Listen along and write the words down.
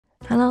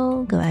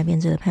Hello， 各位爱编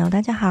织的朋友，大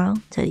家好，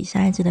这里是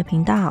爱织的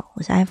频道，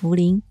我是艾芙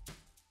琳。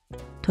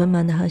屯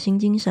门的核心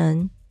精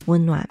神，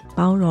温暖、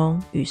包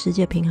容，与世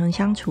界平衡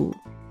相处，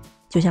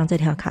就像这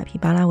条卡皮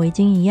巴拉围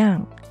巾一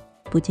样，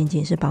不仅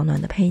仅是保暖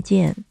的配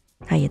件，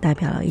它也代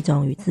表了一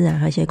种与自然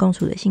和谐共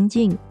处的心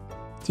境。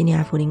今天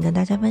艾芙琳跟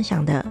大家分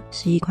享的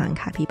是一款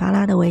卡皮巴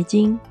拉的围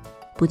巾，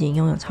不仅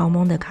拥有超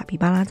萌的卡皮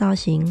巴拉造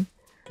型，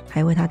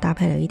还为它搭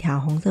配了一条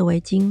红色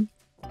围巾，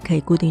可以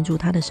固定住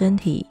它的身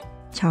体，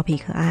俏皮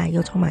可爱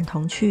又充满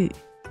童趣。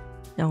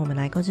让我们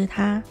来购置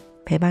它，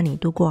陪伴你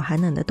度过寒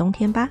冷的冬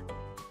天吧。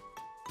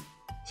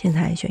现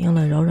在选用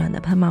了柔软的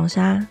喷毛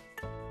纱，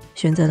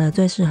选择了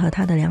最适合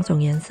它的2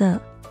种颜色，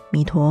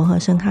米驼和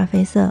深咖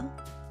啡色。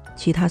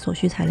其他所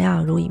需材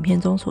料如影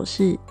片中所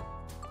示。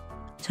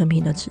成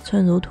品的尺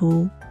寸如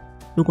图，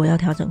如果要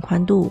调整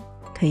宽度，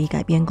可以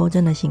改变钩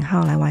针的型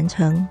号来完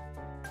成，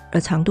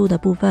而长度的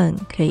部分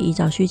可以依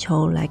照需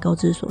求来购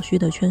置所需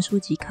的圈数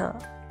即可。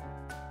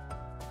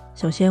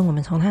首先我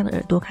们从它的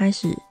耳朵开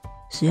始，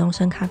使用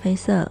深咖啡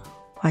色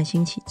环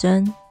心起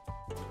针。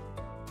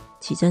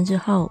起针之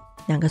后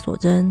，2个锁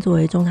针作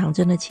为中长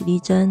针的起立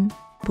针，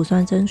不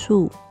算针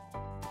数。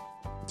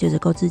接着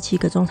购置7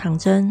个中长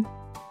针。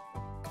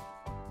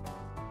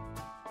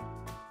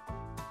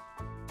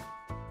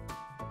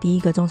第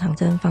1个中长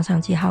针放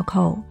上记号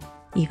扣，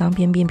以方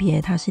便辨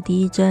别它是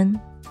第1针。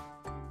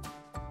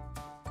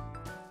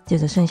接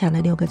着剩下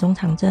的6个中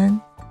长针。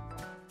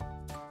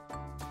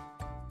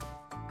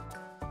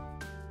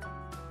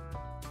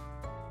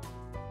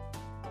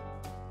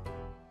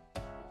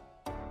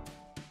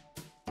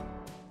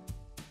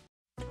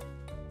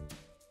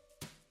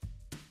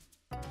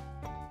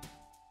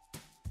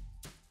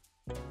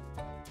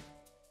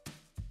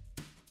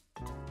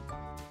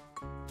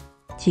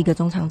7个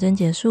中长针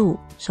结束，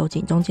收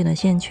紧中间的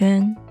线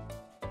圈。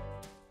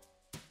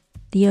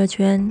第2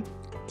圈，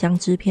将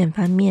织片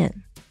翻面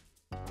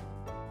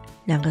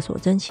，2个锁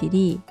针起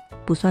立，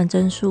不算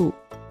针数。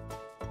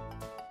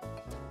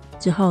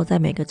之后在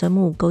每个针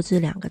目钩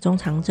织2个中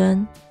长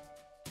针，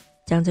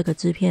将这个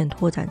织片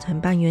拓展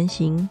成半圆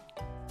形。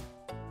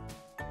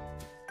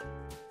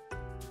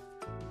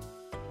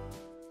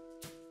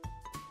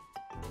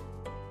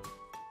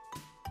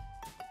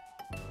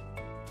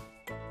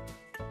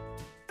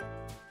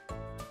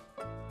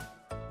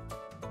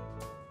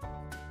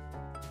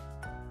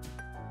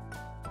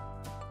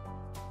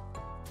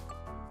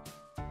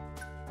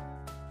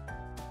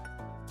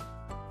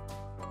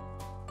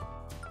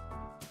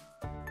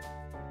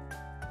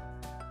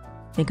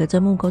每个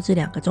针目钩织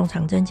2个中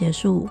长针结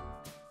束，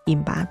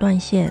引拔断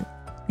线，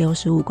留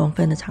15公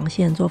分的长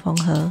线做缝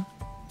合。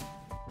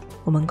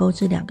我们钩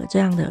织2个这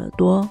样的耳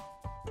朵，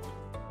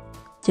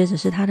接着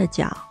是它的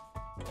脚，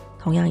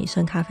同样以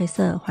深咖啡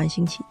色环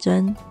心起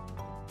针。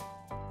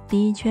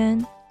第1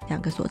圈2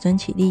个锁针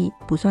起立，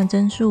不算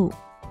针数。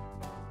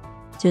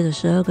接着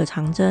12个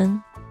长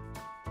针。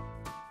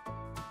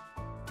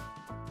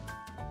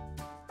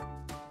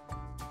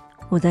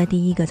我在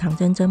第1个长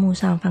针针目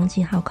上放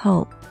记号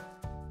扣，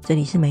这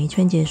里是每一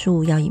圈结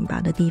束要引拔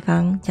的地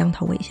方，将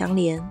头尾相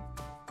连。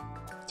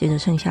接着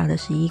剩下的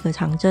11个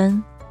长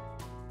针。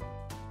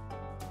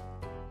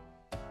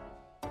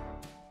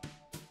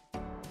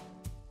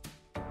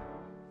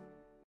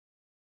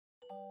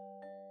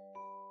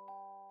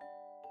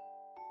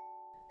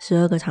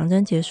12个长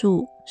针结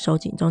束，收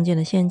紧中间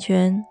的线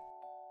圈。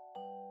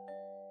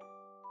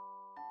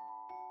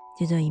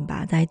接着引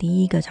拔在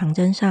第1个长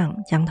针上，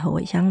将头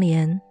尾相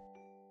连。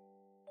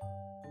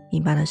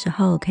引拔的时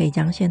候可以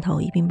将线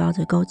头一并包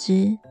着钩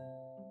织。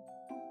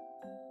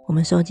我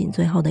们收紧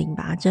最后的引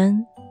拔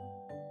针。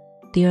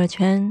第2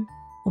圈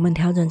我们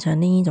调整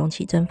成另一种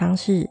起针方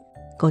式，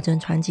钩针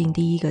穿进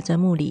第1个针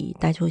目里，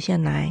带出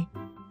线来，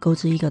钩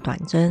织1个短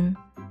针，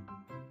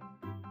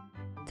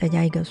再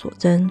加1个锁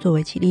针作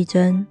为起立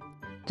针，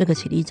这个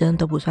起立针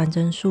都不算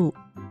针数。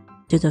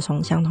接着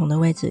从相同的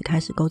位置开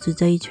始钩织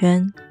这一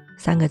圈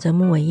，3个针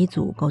目为一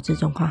组，钩织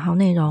中括号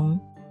内容。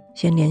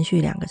先连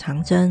续2个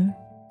长针。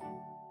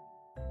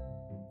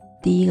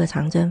第1个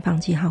长针放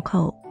记号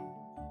扣，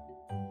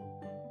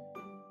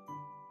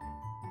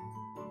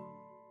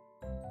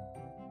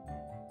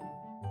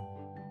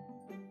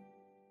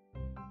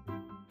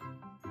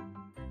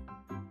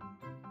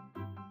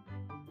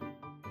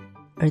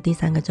而第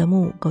3个针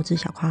目钩织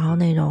小括号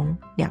内容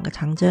2个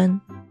长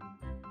针。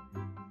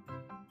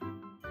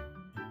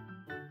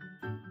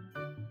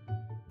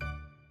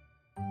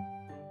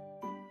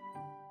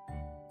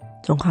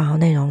中括号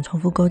内容重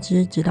复钩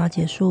织直到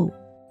结束。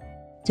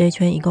这一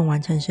圈一共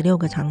完成16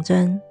个长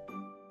针。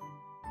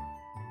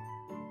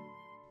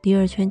第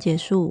2圈结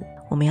束，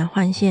我们要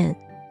换线，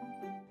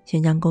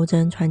先将钩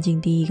针穿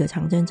进第1个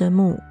长针针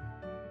目，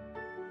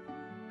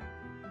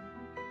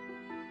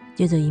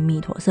接着以米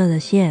驼色的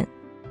线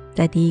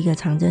在第1个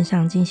长针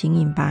上进行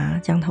引拔，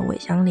将头尾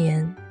相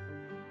连。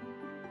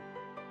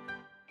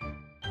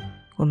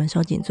我们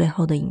收紧最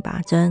后的引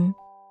拔针，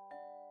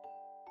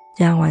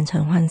这样完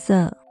成换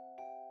色。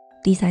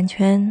第3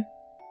圈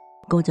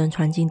钩针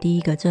穿进第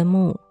1个针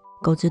目，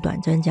钩织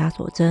短针加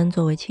锁针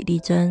作为起立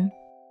针，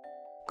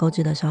钩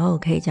织的时候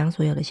可以将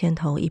所有的线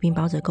头一并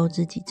包着钩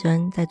织几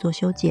针，再做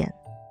修剪。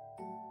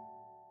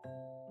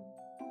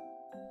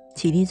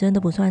起立针都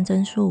不算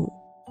针数，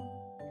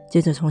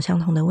接着从相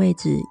同的位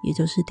置，也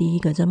就是第一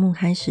个针目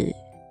开始，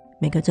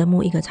每个针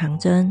目一个长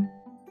针。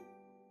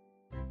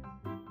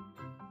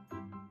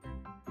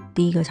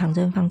第一个长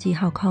针放记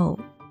号扣，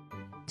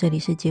这里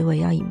是结尾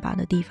要引拔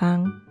的地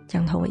方，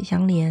将头尾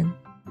相连。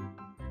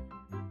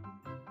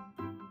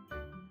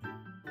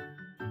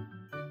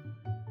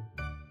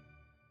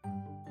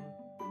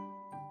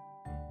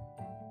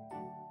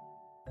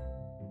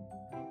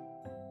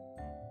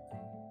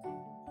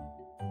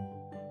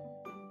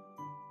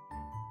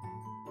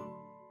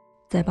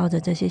在抱着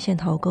这些线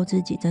头钩织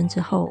几针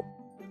之后，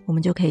我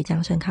们就可以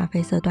将深咖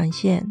啡色断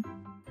线。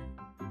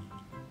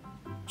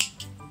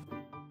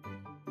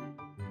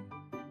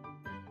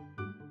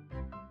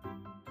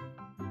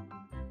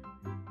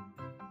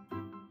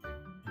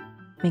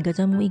每个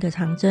针目一个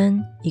长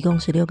针，一共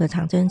16个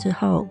长针之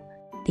后，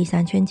第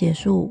3圈结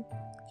束，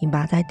引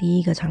拔在第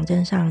一个长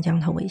针上，将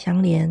头尾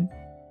相连。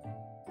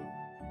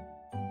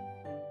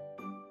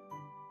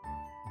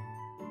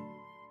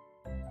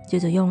接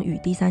着用与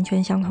第3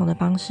圈相同的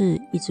方式，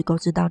一直钩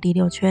织到第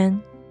6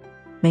圈。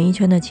每一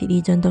圈的起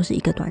立针都是一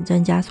个短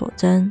针加锁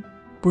针，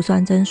不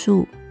算针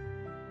数。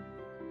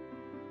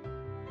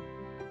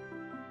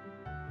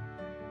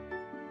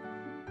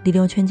第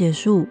6圈结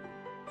束，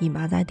引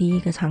拔在第一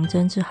个长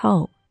针之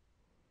后，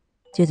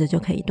接着就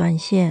可以断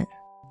线，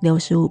留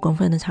15公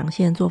分的长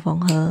线做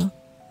缝合。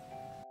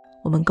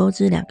我们钩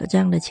织2个这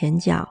样的前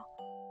脚，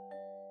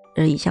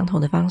而以相同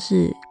的方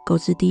式钩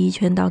织第1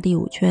圈到第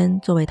5圈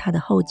作为它的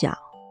后脚。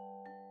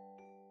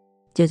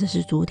接着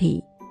是主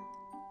体，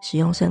使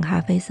用深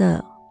咖啡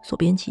色锁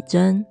边起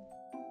针，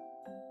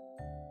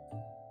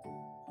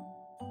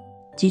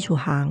基础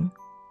行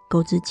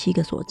钩织7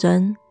个锁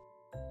针，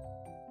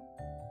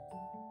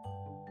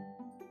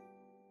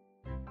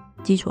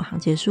基础行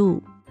结束。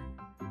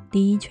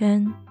第1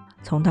圈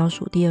从倒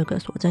数第2个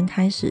锁针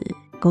开始，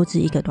钩织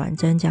1个短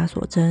针加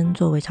锁针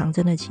作为长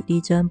针的起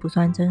立针，不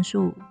算针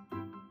数。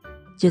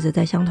接着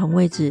在相同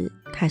位置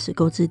开始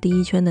钩织第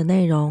1圈的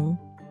内容，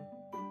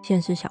线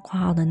是小括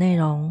号的内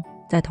容，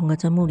在同个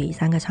针目里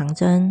3个长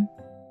针。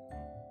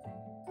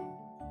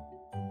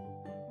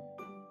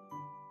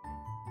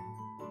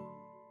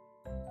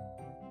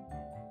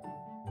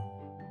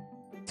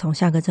从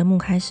下个针目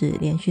开始，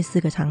连续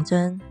4个长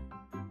针。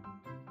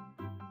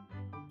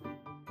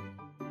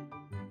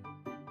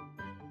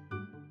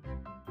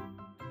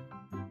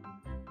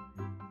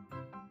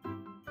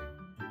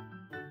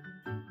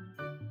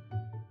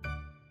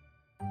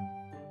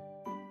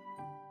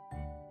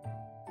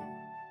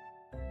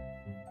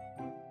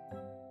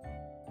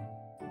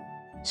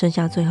剩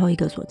下最后一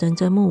个锁针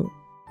针目，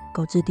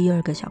钩织第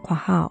2个小括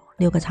号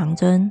6个长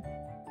针。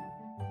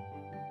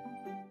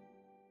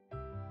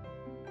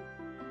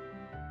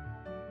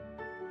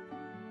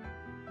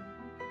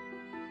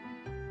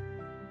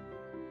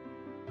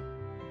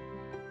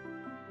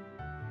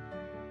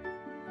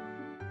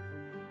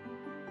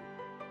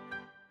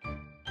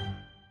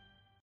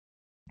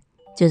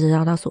接着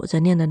绕到锁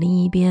针链的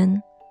另一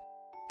边，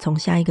从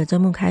下一个针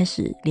目开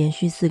始，连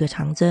续4个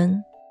长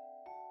针。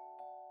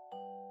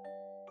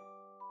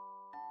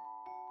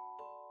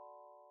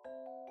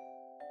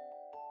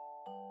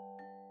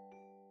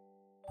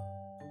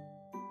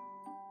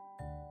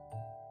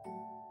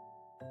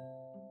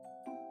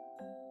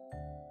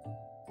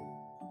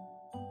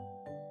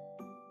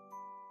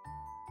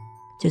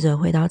接着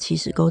回到起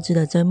始钩织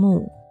的针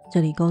目，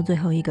这里钩最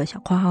后一个小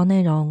括号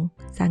内容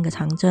，3个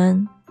长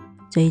针，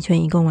这一圈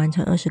一共完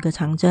成20个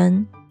长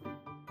针。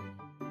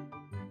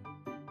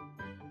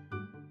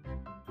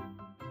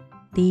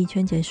第1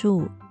圈结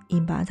束，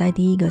引拔在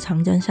第1个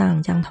长针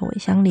上，将头尾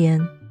相连，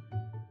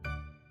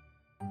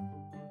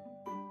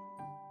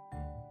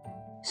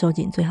收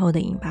紧最后的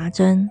引拔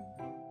针。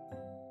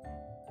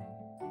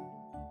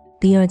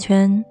第2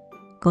圈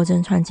钩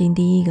针穿进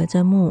第1个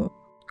针目，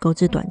钩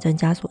织短针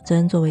加锁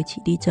针作为起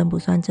立针，不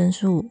算针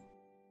数。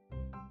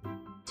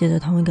接着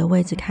同一个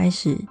位置开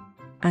始，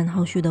按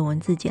后续的文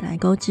字解来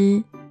钩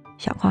织，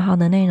小括号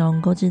的内容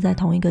钩织在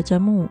同一个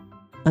针目，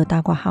而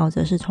大括号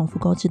则是重复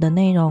钩织的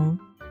内容。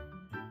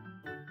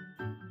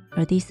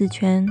而第4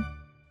圈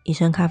以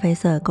深咖啡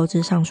色钩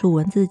织上述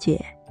文字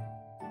解，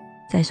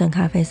在深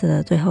咖啡色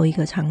的最后一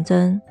个长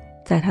针，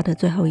在它的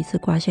最后一次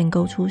挂线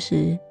钩出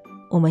时，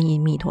我们以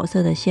米驼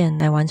色的线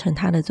来完成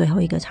它的最后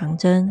一个长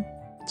针，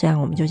这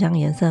样我们就将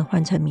颜色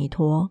换成米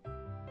驼。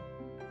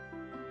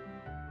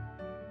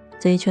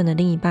这一圈的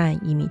另一半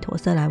以米驼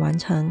色来完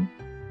成。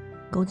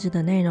钩织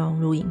的内容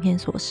如影片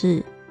所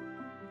示，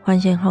换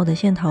线后的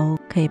线头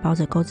可以包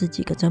着钩织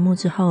几个针目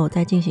之后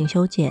再进行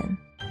修剪。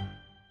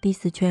第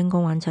4圈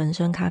共完成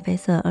深咖啡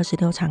色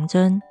26长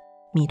针，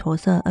米驼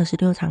色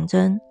26长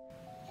针。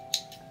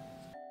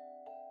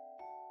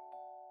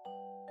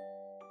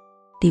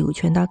第5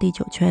圈到第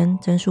9圈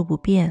针数不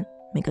变，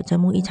每个针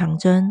目1长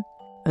针，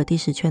而第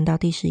10圈到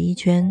第11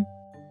圈，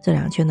这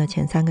2圈的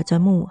前3个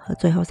针目和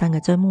最后3个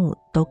针目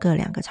都各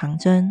2个长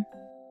针。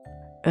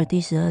而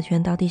第12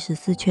圈到第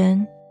14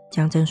圈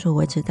将针数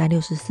维持在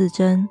64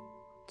针，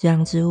这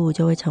样织物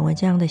就会成为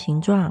这样的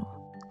形状。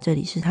这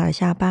里是它的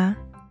下巴。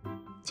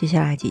接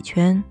下来几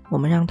圈我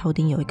们让头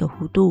顶有一个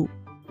弧度。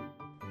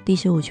第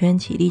15圈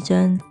起立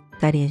针，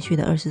在连续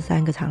的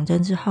23个长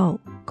针之后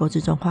钩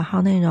织中画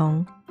号内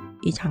容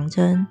1长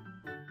针，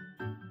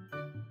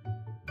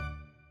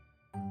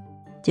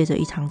接着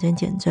1长针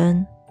减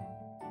针，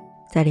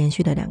在连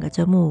续的2个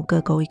针目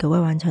各钩一个未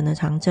完成的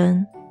长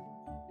针，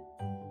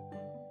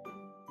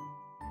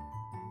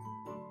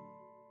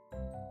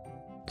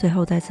最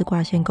后再次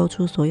挂线勾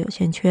出所有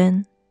线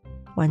圈，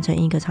完成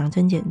1个长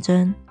针减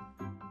针。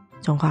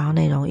中画号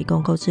内容一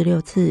共钩织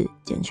6次，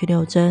减去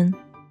6针。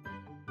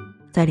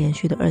在连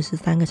续的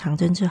23个长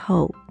针之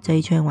后，这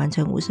一圈完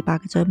成58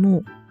个针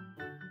目。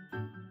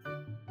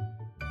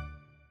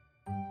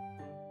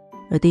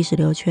而第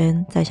16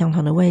圈在相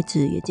同的位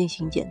置也进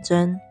行减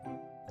针。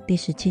第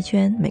17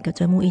圈每个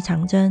针目1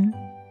长针。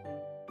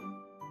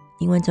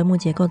因为针目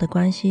结构的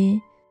关系，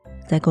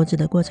在钩织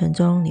的过程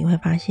中你会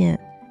发现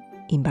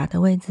引拔的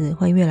位置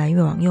会越来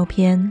越往右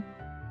偏，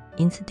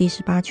因此第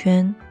18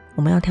圈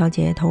我们要调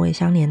节头尾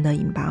相连的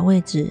引拔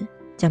位置，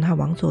将它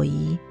往左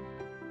移。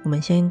我们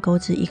先钩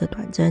织1个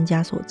短针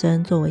加锁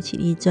针作为起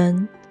立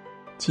针，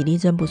起立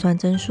针不算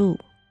针数。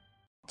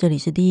这里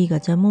是第1个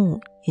针目，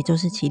也就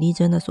是起立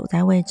针的所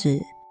在位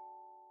置。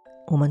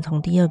我们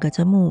从第2个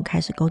针目开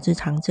始钩织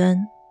长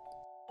针。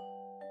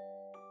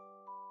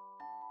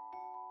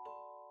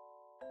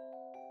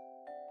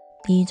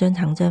第1针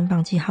长针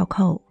放弃号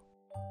扣，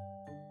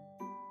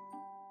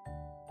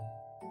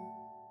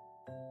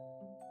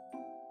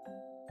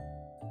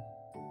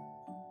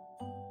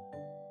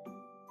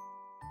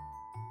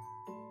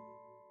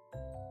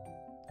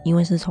因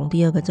为是从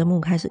第2个针目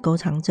开始钩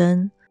长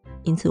针，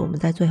因此我们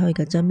在最后1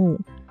个针目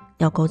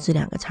要钩织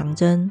2个长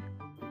针，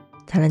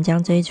才能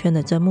将这一圈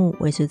的针目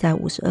维持在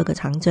52个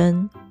长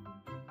针。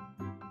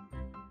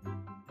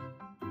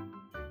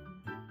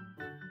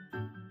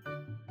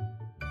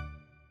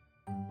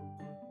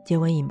结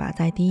尾引拔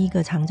在第1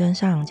个长针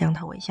上，将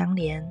头尾相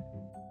连。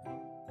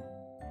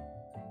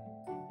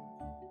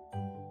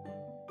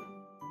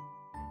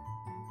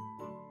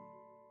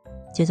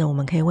接着我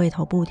们可以为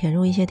头部填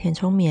入一些填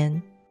充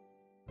棉，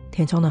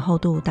填充的厚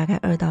度大概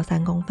2到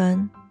3公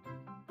分。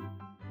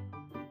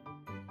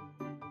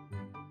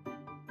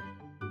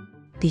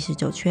第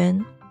19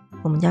圈，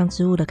我们将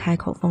织物的开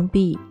口封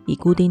闭，以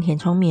固定填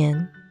充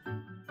棉。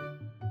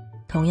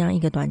同样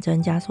1个短针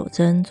加锁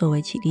针作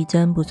为起立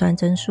针，不算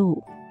针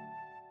数。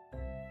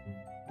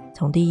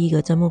从第1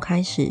个针目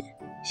开始，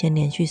先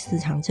连续4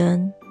长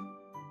针，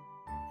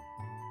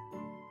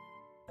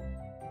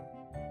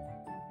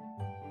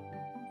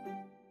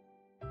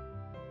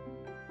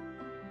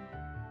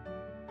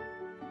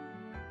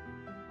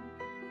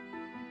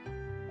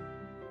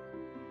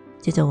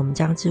接着我们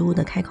将织物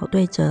的开口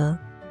对折，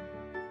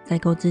在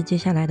钩织接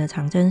下来的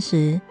长针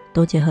时，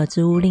都结合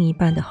织物另一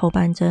半的后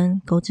半针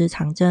钩织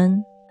长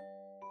针，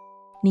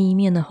另一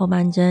面的后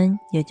半针，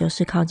也就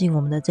是靠近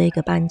我们的这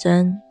个半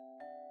针，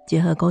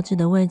结合钩织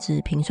的位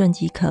置平顺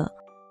即可。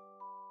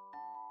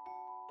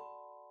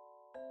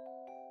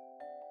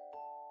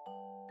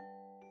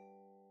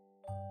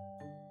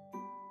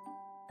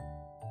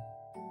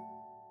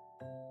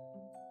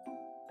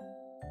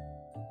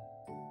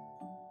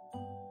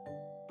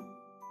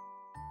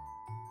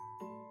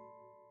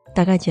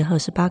大概结合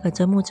18个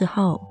针目之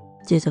后，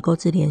接着钩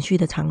织连续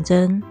的长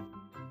针，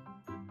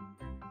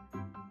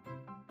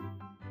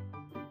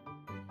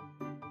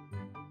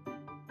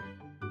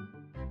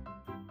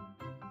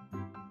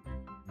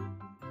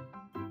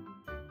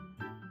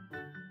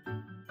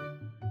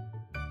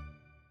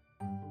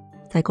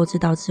在钩织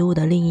到织物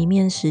的另一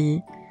面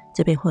时，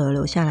这边会有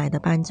留下来的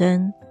半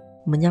针，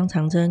我们将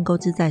长针钩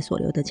织在所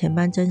留的前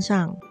半针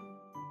上，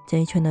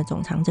这一圈的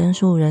总长针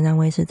数仍然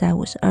维持在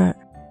52。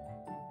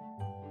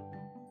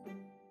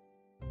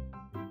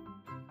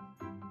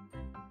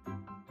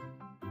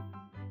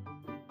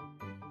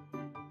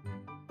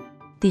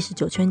第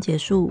19圈结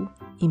束，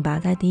引拔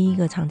在第1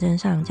个长针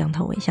上将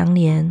头尾相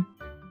连，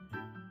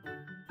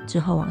之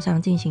后往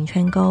上进行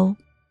圈钩，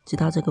直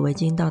到这个围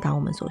巾到达我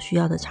们所需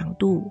要的长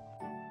度。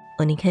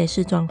而你可以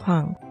视状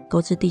况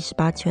钩织第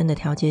18圈的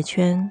调节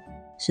圈，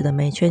使得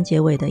每圈结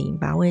尾的引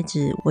拔位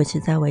置维持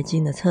在围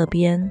巾的侧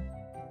边。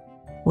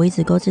我一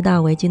直钩织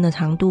到围巾的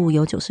长度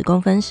有90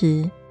公分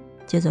时，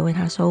接着为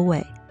它收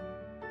尾。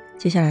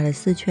接下来的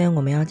4圈我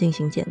们要进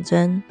行减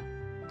针，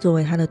作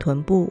为它的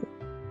臀部。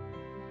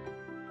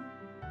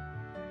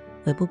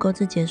尾部钩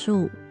织结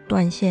束，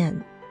断线，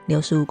留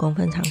15公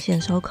分长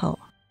线收口。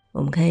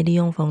我们可以利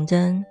用缝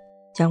针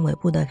将尾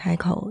部的开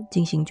口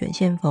进行卷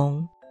线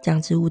缝，将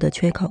织物的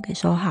缺口给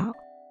收好。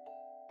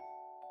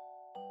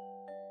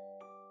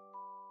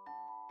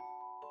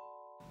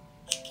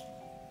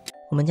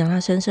我们将它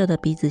深色的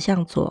鼻子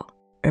向左，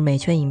而每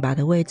圈引拔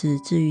的位置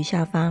置于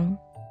下方，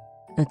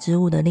而织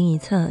物的另一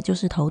侧就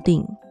是头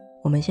顶。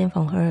我们先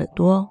缝合耳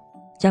朵，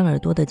将耳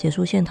朵的结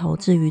束线头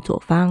置于左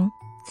方，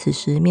此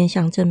时面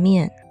向正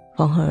面。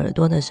缝合耳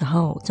朵的时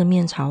候，正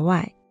面朝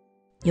外，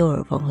右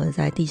耳缝合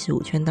在第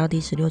15圈到第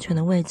16圈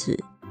的位置，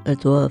而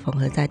左耳缝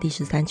合在第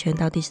13圈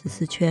到第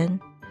14圈。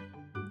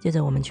接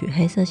着我们取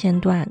黑色线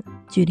段，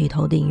距离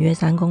头顶约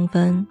3公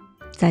分，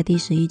在第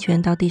11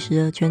圈到第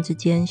12圈之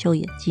间绣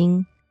眼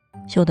睛。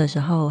绣的时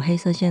候，黑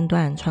色线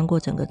段穿过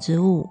整个织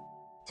物，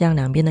这样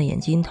两边的眼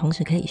睛同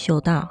时可以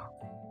绣到。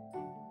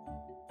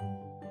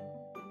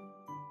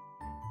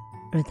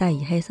而再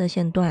以黑色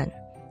线段，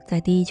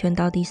在第1圈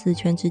到第4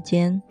圈之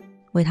间，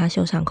为它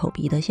绣上口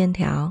鼻的线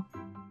条。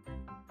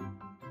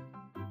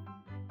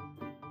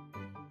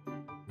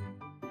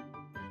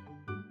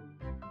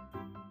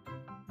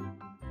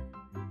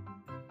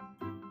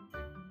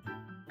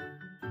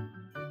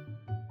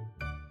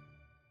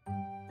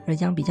而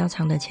将比较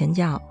长的前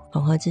脚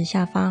缝合至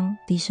下方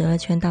第12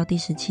圈到第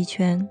17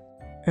圈，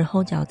而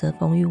后脚则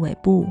缝于尾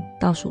部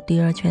倒数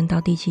第2圈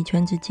到第7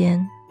圈之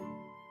间。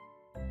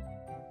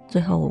最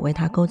后我为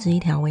它钩织一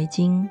条围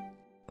巾，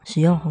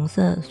使用红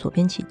色锁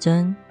边起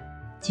针，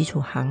基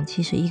础行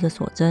71个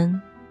锁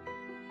针。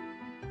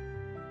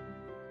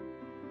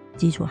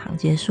基础行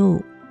结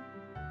束，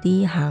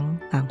第1行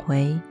返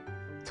回，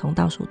从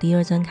倒数第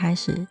2针开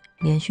始，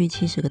连续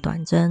70个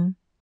短针。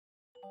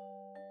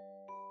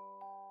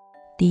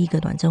第1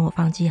个短针我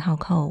放记号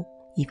扣，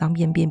以方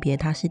便辨别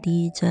它是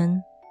第1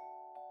针。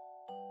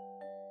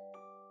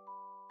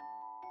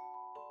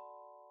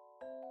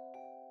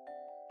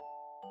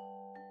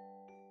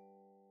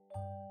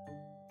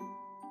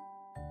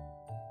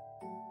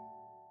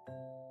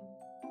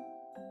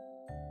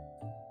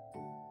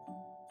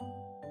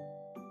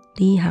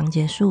第1行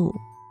结束，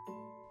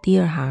第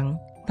2行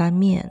翻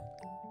面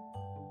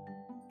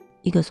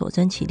，1个锁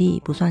针起立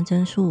不算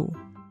针数，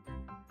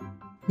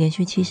连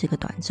续70个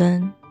短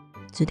针，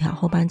直条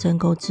后半针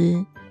钩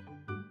织。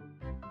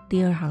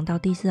第2行到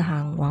第4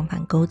行往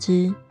返钩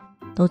织，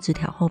都直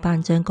条后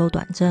半针钩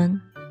短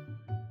针。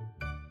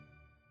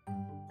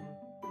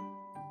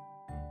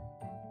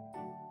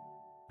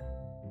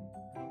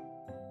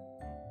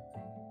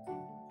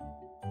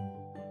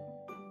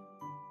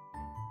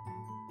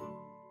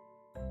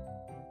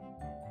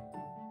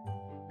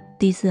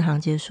第4行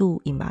结束，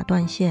引拔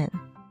断线，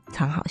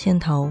藏好线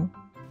头。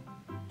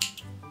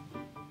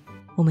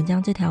我们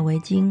将这条围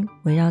巾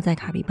围绕在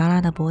卡皮巴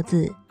拉的脖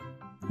子，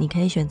你可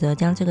以选择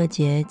将这个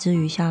结织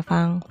于下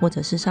方或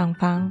者是上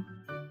方。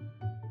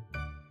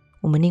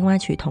我们另外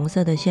取同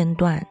色的线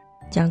段，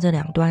将这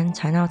2端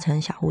缠绕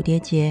成小蝴蝶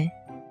结。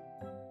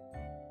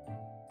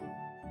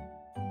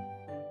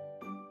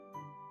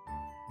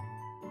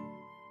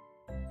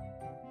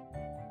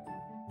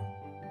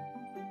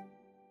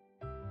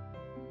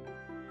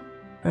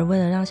而为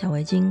了让小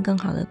围巾更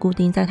好的固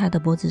定在它的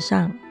脖子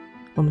上，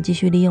我们继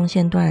续利用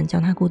线段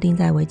将它固定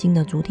在围巾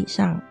的主体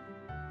上。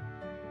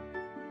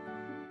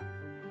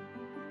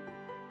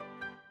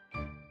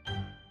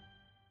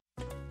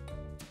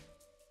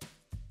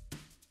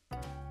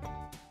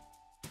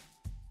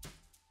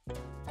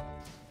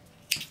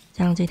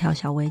这样这条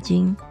小围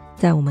巾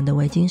在我们的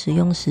围巾使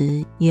用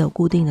时也有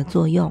固定的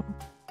作用。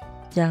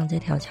这样这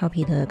条俏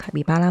皮的卡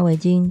皮巴拉围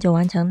巾就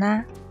完成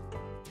啦。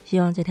希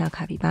望这条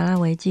卡皮巴拉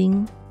围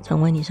巾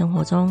成为你生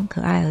活中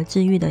可爱而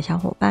治愈的小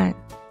伙伴。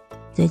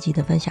这一集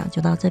的分享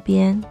就到这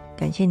边，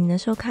感谢您的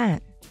收看，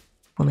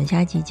我们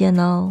下一集见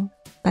咯，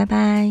拜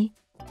拜。